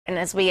And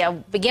as we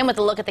begin with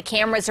a look at the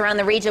cameras around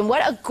the region,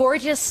 what a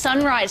gorgeous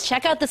sunrise.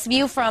 Check out this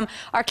view from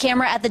our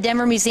camera at the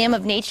Denver Museum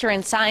of Nature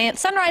and Science.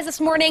 Sunrise this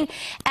morning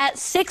at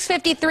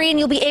 6:53, and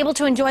you'll be able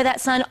to enjoy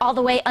that sun all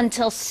the way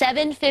until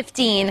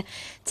 7:15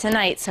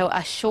 tonight. So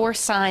a sure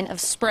sign of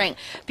spring.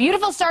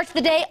 Beautiful start to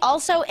the day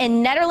also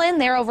in Nederland.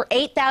 They're over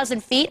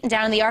 8,000 feet and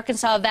down in the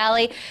Arkansas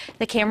Valley.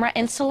 The camera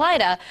in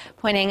Salida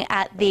pointing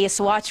at the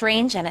Swatch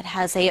Range, and it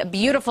has a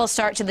beautiful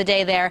start to the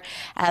day there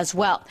as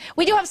well.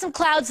 We do have some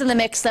clouds in the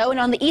mix, though, and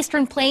on the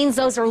eastern plains,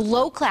 those are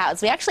low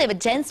clouds. We actually have a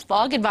dense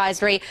fog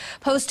advisory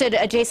posted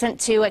adjacent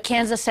to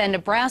Kansas and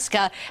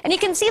Nebraska, and you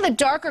can see the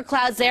darker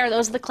clouds there.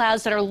 Those are the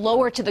clouds that are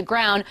lower to the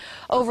ground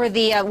over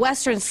the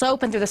western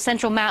slope and through the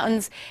central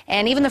mountains,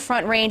 and even the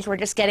front range. We're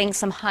just getting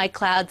some high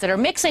clouds that are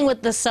mixing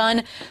with the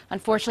sun.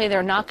 Unfortunately,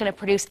 they're not going to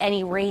produce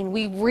any rain.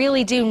 We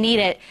really do need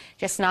it,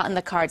 just not in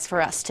the cards for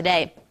us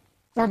today.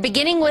 We're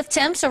beginning with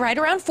temps, so right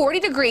around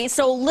 40 degrees,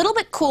 so a little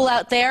bit cool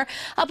out there.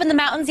 Up in the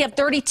mountains, you have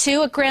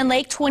 32 at Grand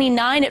Lake,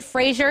 29 at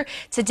Fraser.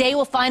 Today,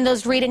 we'll find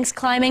those readings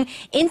climbing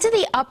into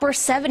the upper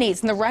 70s,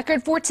 and the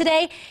record for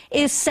today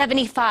is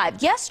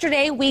 75.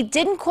 Yesterday, we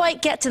didn't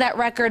quite get to that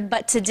record,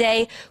 but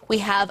today, we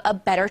have a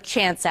better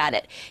chance at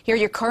it. Here are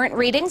your current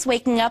readings,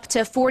 waking up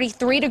to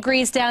 43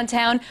 degrees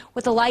downtown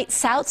with a light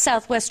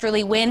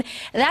south-southwesterly wind.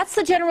 That's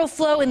the general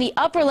flow in the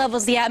upper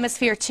levels of the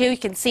atmosphere, too. You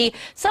can see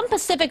some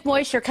Pacific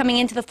moisture coming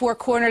into the Four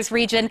Corners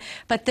region,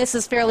 but this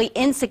is fairly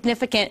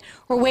insignificant.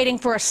 We're waiting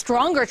for a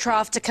stronger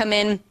trough to come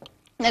in.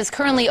 Is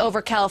currently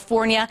over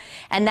California,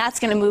 and that's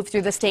going to move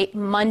through the state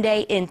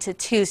Monday into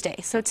Tuesday.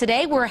 So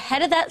today we're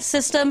ahead of that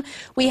system.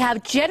 We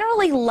have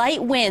generally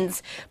light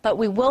winds, but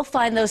we will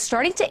find those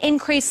starting to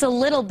increase a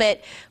little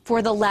bit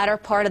for the latter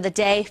part of the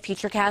day.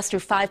 Futurecast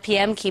through 5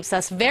 p.m. keeps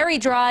us very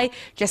dry,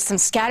 just some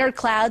scattered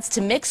clouds to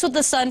mix with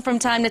the sun from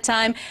time to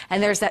time,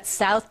 and there's that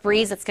south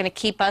breeze that's going to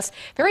keep us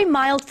very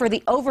mild for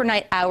the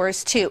overnight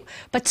hours too.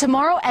 But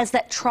tomorrow, as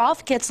that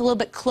trough gets a little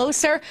bit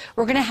closer,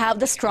 we're going to have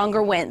the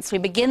stronger winds. We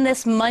begin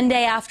this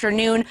Monday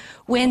afternoon,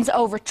 winds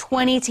over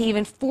 20 to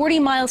even 40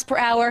 miles per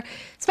hour,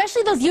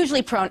 especially those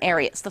usually prone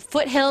areas, the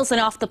foothills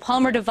and off the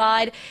Palmer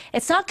Divide.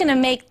 It's not going to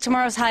make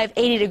tomorrow's high of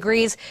 80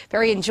 degrees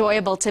very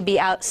enjoyable to be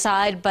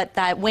outside, but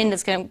that wind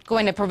is going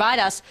to provide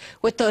us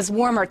with those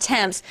warmer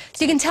temps.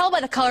 So you can tell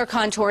by the color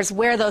contours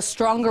where those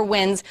stronger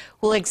winds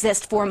will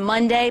exist for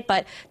Monday,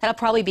 but that'll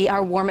probably be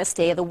our warmest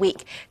day of the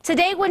week.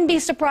 Today, wouldn't be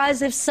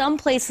surprised if some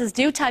places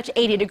do touch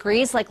 80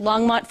 degrees, like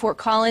Longmont, Fort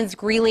Collins,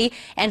 Greeley,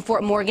 and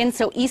Fort Morgan.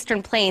 So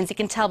eastern plains, you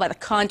can tell by the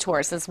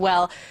contours as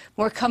well.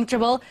 More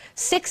comfortable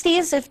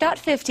 60s, if not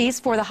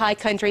 50s, for the high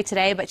country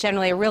today, but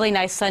generally a really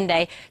nice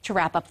Sunday to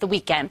wrap up the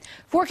weekend.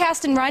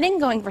 Forecast and running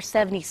going for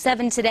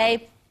 77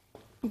 today,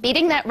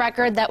 beating that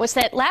record that was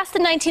set last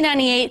in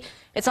 1998.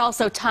 It's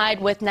also tied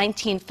with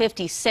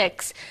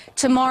 1956.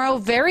 Tomorrow,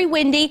 very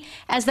windy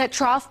as that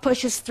trough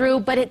pushes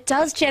through, but it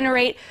does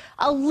generate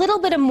a little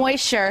bit of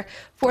moisture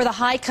for the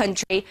high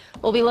country.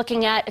 We'll be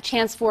looking at a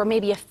chance for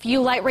maybe a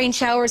few light rain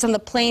showers on the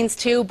plains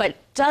too, but it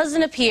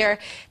doesn't appear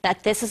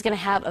that this is going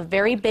to have a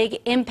very big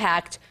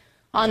impact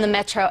on the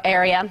metro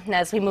area. And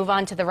as we move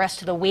on to the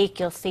rest of the week,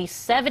 you'll see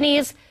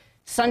 70s,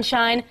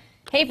 sunshine.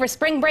 Hey, for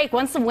spring break,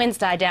 once the winds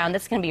die down,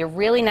 this is going to be a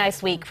really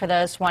nice week for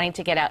those wanting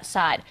to get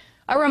outside.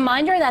 A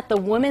reminder that the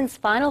Women's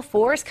Final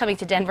Four is coming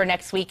to Denver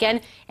next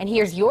weekend, and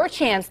here's your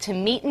chance to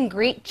meet and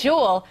greet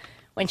Jewel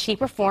when she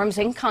performs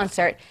in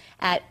concert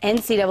at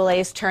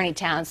NCAA's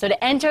Tourneytown. So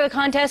to enter the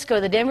contest, go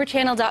to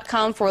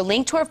thedenverchannel.com for a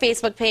link to our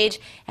Facebook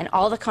page and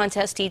all the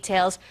contest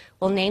details.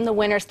 We'll name the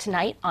winners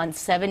tonight on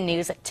 7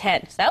 News at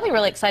 10. So that'll be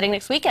really exciting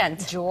next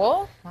weekend.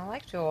 Jewel? I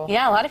like Jewel.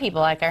 Yeah, a lot of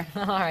people like her.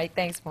 All right,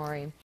 thanks, Maureen.